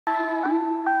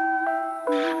Come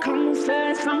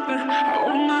say something, I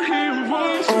wanna hear your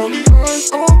voice. All the eyes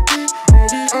on me, all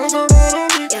the eyes are right on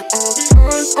me. All the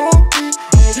eyes on me,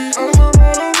 all the eyes are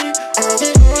right on me. All the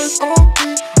eyes on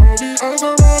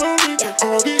me,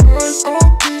 all the eyes are right on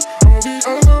me. All the eyes on me,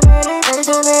 all the eyes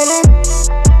are right on me.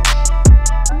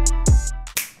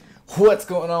 What's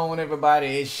going on, everybody?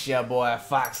 It's your boy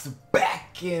Fox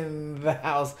back in the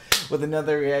house with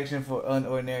another reaction for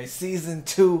Unordinary Season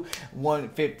 2,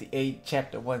 158,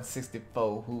 Chapter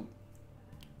 164.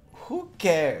 Who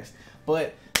cares?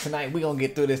 But tonight we're gonna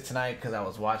get through this tonight because I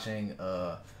was watching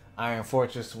Iron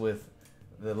Fortress with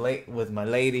my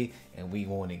lady, and we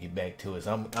want to get back to it.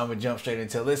 So I'm gonna jump straight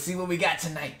into it. Let's see what we got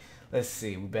tonight. Let's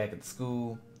see. We back at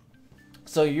school.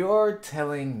 So you're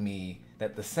telling me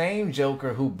that the same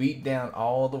Joker who beat down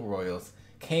all the royals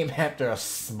came after a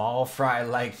small fry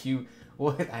like you?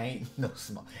 What? I ain't no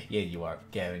small. Yeah, you are,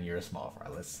 Gavin. You're a small fry.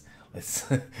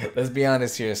 Let's be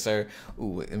honest here, sir. Ooh,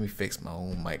 wait, let me fix my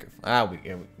own microphone.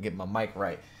 We get my mic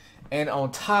right. And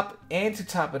to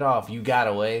top it off, you got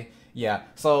away. Yeah.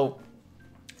 So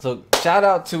shout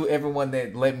out to everyone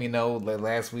that let me know that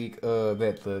last week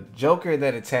that the Joker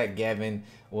that attacked Gavin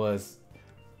was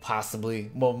possibly,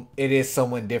 well, it is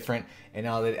someone different and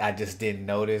all that. I just didn't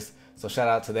notice. So shout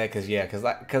out to that, because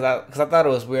I thought it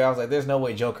was weird. I was like, there's no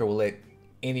way Joker will let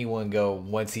anyone go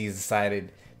once he's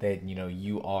decided that, you know,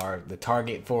 you are the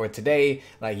target for today.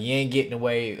 Like, you ain't getting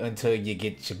away until you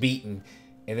get your beaten,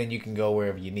 and then you can go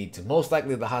wherever you need to. Most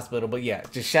likely the hospital. But yeah,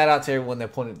 just shout out to everyone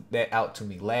that pointed that out to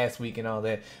me last week and all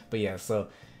that. But yeah, so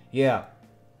yeah.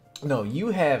 No, you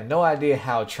have no idea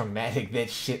how traumatic that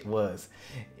shit was.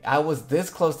 I was this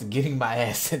close to getting my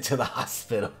ass into the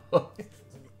hospital.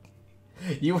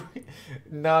 You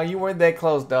weren't that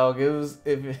close, dog.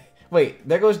 Wait,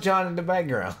 there goes John in the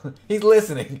background. He's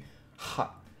listening.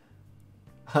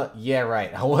 Yeah,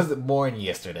 right. I wasn't born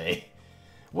yesterday.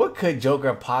 What could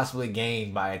Joker possibly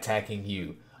gain by attacking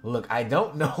you? Look, I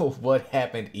don't know what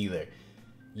happened either.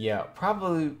 Yeah,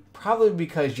 probably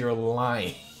because you're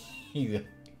lying.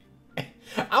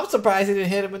 I'm surprised he didn't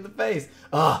hit him in the face.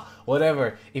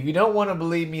 Whatever. If you don't want to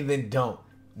believe me, then don't.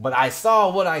 But I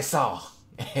saw what I saw.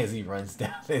 As he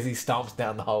stomps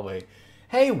down the hallway.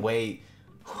 Hey, wait.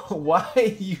 Why are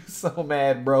you so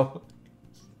mad, bro?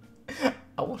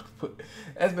 I want to put...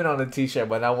 That's been on a t-shirt,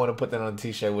 but I want to put that on a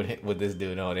t-shirt with this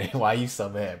dude on it. Why are you so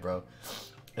mad, bro?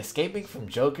 Escaping from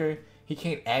Joker? He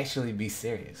can't actually be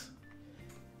serious.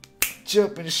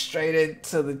 Jumping straight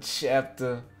into the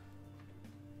chapter.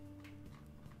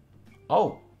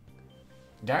 Oh.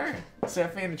 Darn.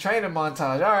 Seraphina training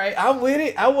montage. Alright, I'm with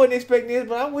it. I wasn't expecting this,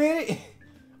 but I'm with it.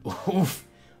 Oof.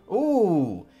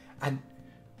 Ooh.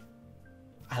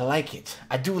 I like it.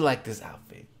 I do like this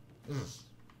outfit.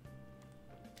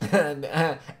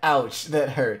 Ouch, that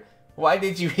hurt. Why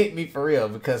did you hit me for real?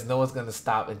 Because no one's gonna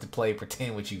stop and to play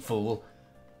pretend with you, fool.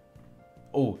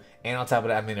 Oh, and on top of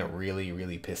that, I'm in a really,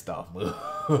 really pissed off mood.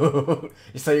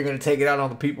 So you're gonna take it out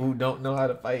on the people who don't know how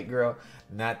to fight, girl?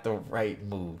 Not the right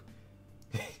move.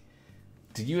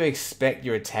 Do you expect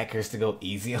your attackers to go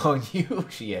easy on you?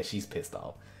 Yeah, she's pissed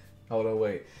off. Hold on,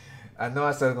 wait. I know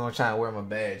I said I was gonna try and wear my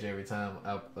badge every time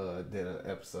I did an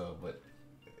episode, but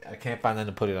I can't find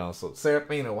nothing to put it on. So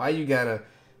Seraphina, why you gotta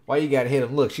hit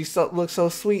him? Look, she looks so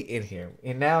sweet in here,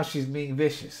 and now she's being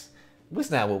vicious.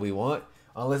 That's not what we want,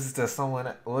 unless it's to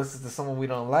someone we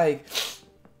don't like.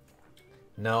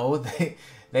 No,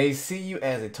 they see you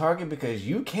as a target because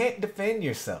you can't defend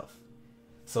yourself.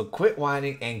 So quit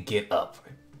whining and get up.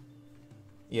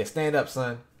 Yeah, stand up,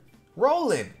 son.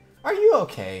 Roland, are you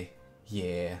okay?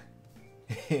 Yeah.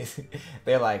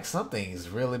 They're like, something's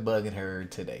really bugging her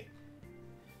today.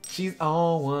 She's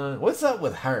on one. What's up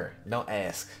with her? Don't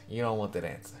ask. You don't want that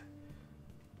answer.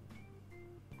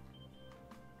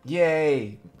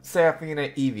 Yay. Seraphina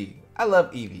and Evie. I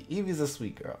love Evie. Evie's a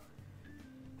sweet girl.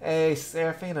 Hey,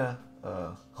 Seraphina.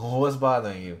 What's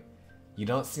bothering you? You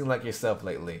don't seem like yourself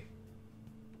lately.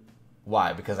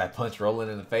 Why? Because I punched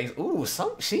Roland in the face? Ooh,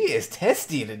 she is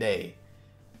testy today.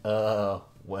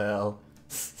 Well,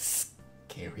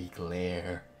 scary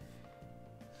glare.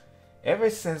 Ever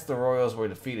since the Royals were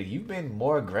defeated, you've been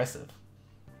more aggressive.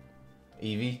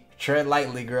 Evie, tread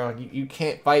lightly, girl. You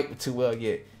can't fight too well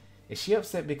yet. Is she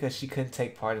upset because she couldn't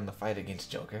take part in the fight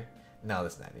against Joker? No,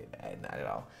 that's not it. Not at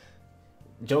all.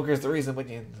 Joker's the reason, but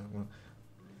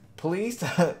please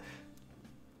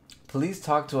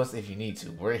talk to us if you need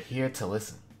to. We're here to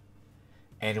listen.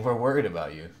 And we're worried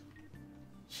about you.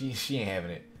 She ain't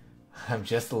having it. I'm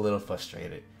just a little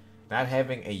frustrated. Not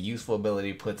having a useful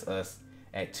ability puts us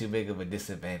at too big of a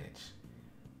disadvantage.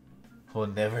 We'll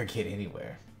never get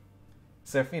anywhere.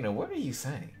 Seraphina, what are you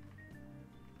saying?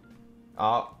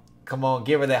 Oh, come on,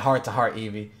 give her that heart-to-heart,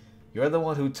 Evie. You're the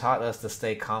one who taught us to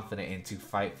stay confident and to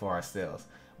fight for ourselves.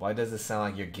 Why does it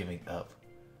sound like you're giving up?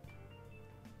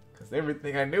 Because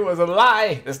everything I knew was a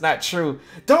lie. That's not true.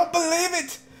 Don't believe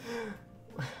it!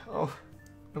 Oh,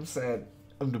 I'm sad.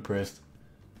 I'm depressed.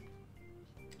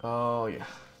 Oh, yeah.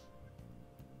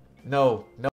 No.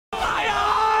 No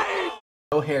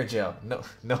hair gel.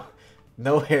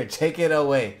 No hair. Take it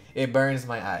away. It burns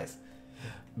my eyes.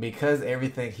 Because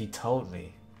everything he told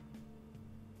me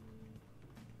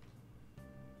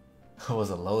was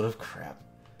a load of crap.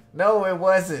 No, it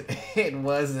wasn't. It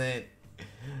wasn't.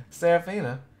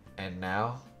 Seraphina. And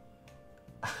now,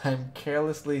 I'm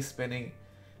carelessly spreading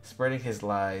his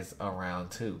lies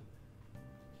around too.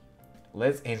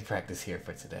 Let's end practice here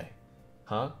for today.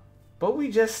 Huh? But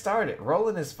we just started.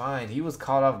 Roland is fine. He was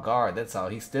caught off guard. That's all.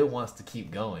 He still wants to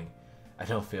keep going. I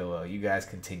don't feel well. You guys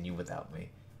continue without me.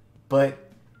 But,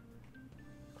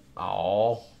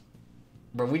 oh,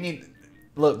 bro, we need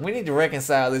to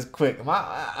reconcile this quick.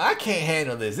 I can't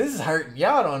handle this. This is hurting.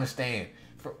 Y'all don't understand.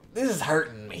 This is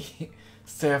hurting me.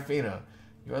 Seraphina,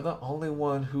 you're the only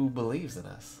one who believes in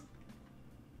us.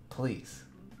 Please,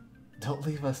 don't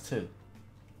leave us too.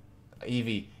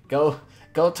 Evie, go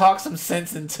talk some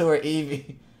sense into her,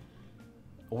 Evie.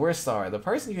 We're sorry. The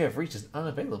person you have reached is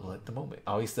unavailable at the moment.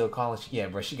 Oh, he's still calling? Yeah,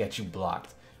 bro, she got you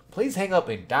blocked. Please hang up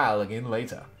and dial again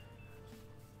later.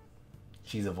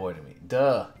 She's avoiding me.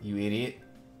 Duh, you idiot.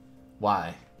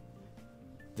 Why?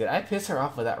 Did I piss her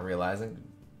off without realizing?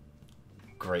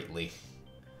 Greatly.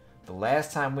 The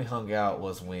last time we hung out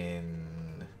was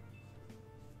when...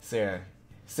 Sarah,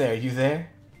 you there?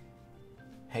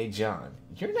 Hey, John,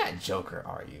 you're not Joker,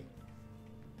 are you?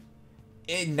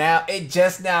 It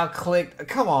just now clicked.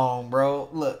 Come on, bro.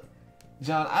 Look,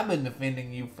 John, I've been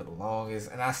defending you for the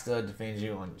longest, and I still defend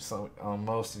you on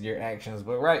most of your actions.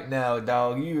 But right now,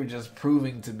 dog, you're just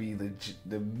proving to be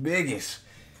the biggest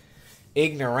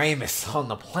ignoramus on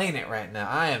the planet right now.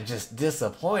 I am just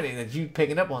disappointed that you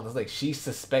picking up on this. Like, she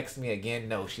suspects me again.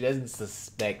 No, she doesn't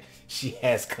suspect. She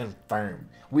has confirmed.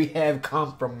 We have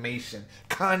confirmation,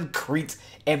 concrete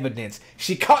evidence.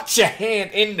 She caught your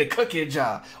hand in the cookie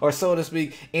jar, or so to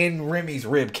speak, in Remy's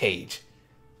rib cage.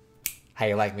 How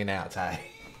you like me now, Ty?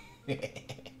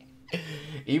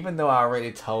 Even though I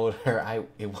already told her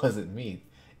it wasn't me,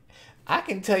 I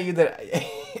can tell you that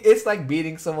it's like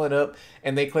beating someone up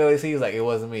and they clearly see like, it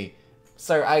wasn't me.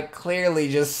 Sir, I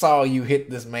clearly just saw you hit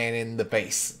this man in the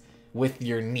face with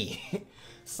your knee.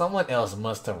 Someone else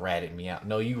must have ratted me out.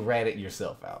 No, you ratted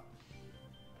yourself out.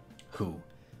 Who?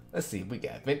 Let's see. We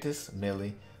got Ventus,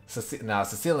 Millie.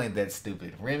 Cecile ain't that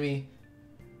stupid. Remy.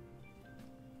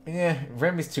 Yeah,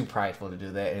 Remy's too prideful to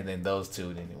do that. And then those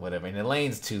two, then whatever. And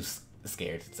Elaine's too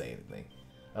scared to say anything.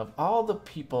 Of all the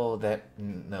people that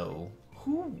know,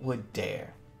 who would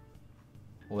dare?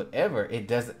 Whatever, it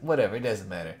doesn't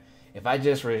matter. If I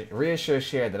just reassure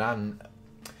Sarah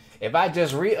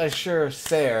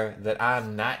that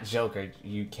I'm not Joker,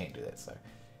 you can't do that, sir.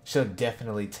 She'll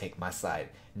definitely take my side.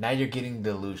 Now you're getting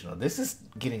delusional. This is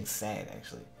getting sad,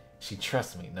 actually. She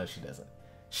trusts me. No, she doesn't.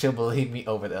 She'll believe me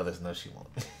over the others. No, she won't.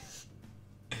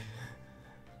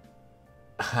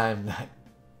 I'm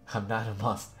not a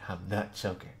monster. I'm not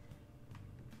Joker.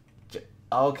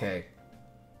 Okay.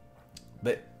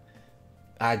 But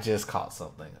I just caught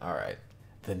something. Alright.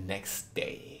 The next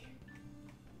day.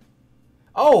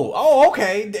 Oh,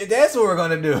 okay. That's what we're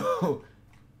gonna do.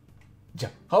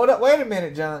 Hold up. Wait a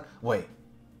minute, John. Wait.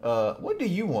 What do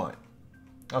you want?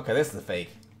 Okay, that's the fake.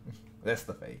 That's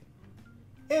the fake.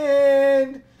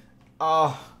 And...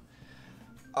 I'm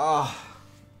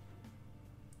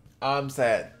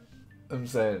sad.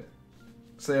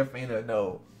 Seraphina,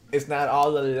 no. It's not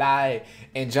all a lie.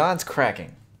 And John's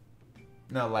cracking.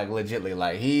 No, like, legitly,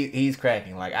 like, he's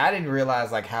cracking. Like, I didn't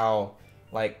realize, like, how,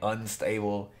 like,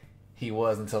 unstable he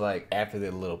was until, like, after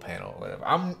the little panel or whatever.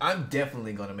 I'm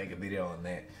definitely gonna make a video on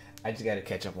that. I just gotta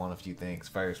catch up on a few things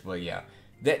first. But, yeah.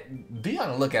 Be on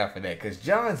the lookout for that. Because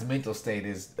John's mental state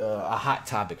is a hot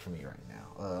topic for me right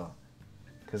now.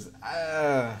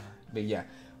 But, yeah.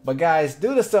 But guys,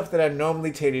 do the stuff that I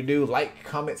normally tell you to do. Like,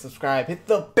 comment, subscribe, hit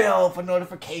the bell for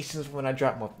notifications when I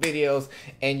drop more videos.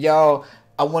 And y'all,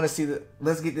 I want to see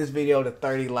let's get this video to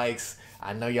 30 likes.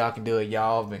 I know y'all can do it.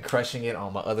 Y'all have been crushing it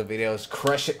on my other videos.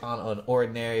 Crush it on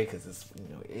Unordinary, because it's,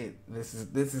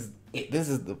 this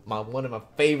is one of my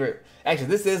favorite. Actually,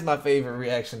 this is my favorite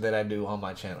reaction that I do on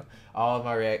my channel. All of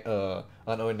my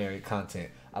Unordinary content.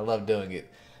 I love doing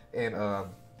it. And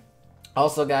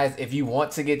also, guys, if you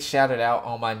want to get shouted out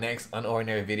on my next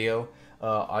Unordinary video,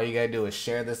 all you gotta do is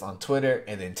share this on Twitter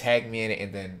and then tag me in it,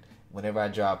 and then whenever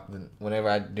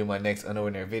I do my next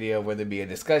Unordinary video, whether it be a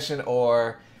discussion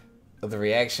or the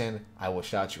reaction, I will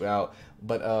shout you out.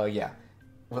 But yeah,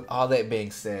 with all that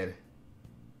being said,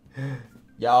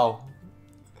 y'all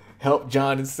help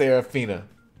John and Serafina.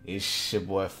 It's your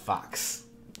boy Fox.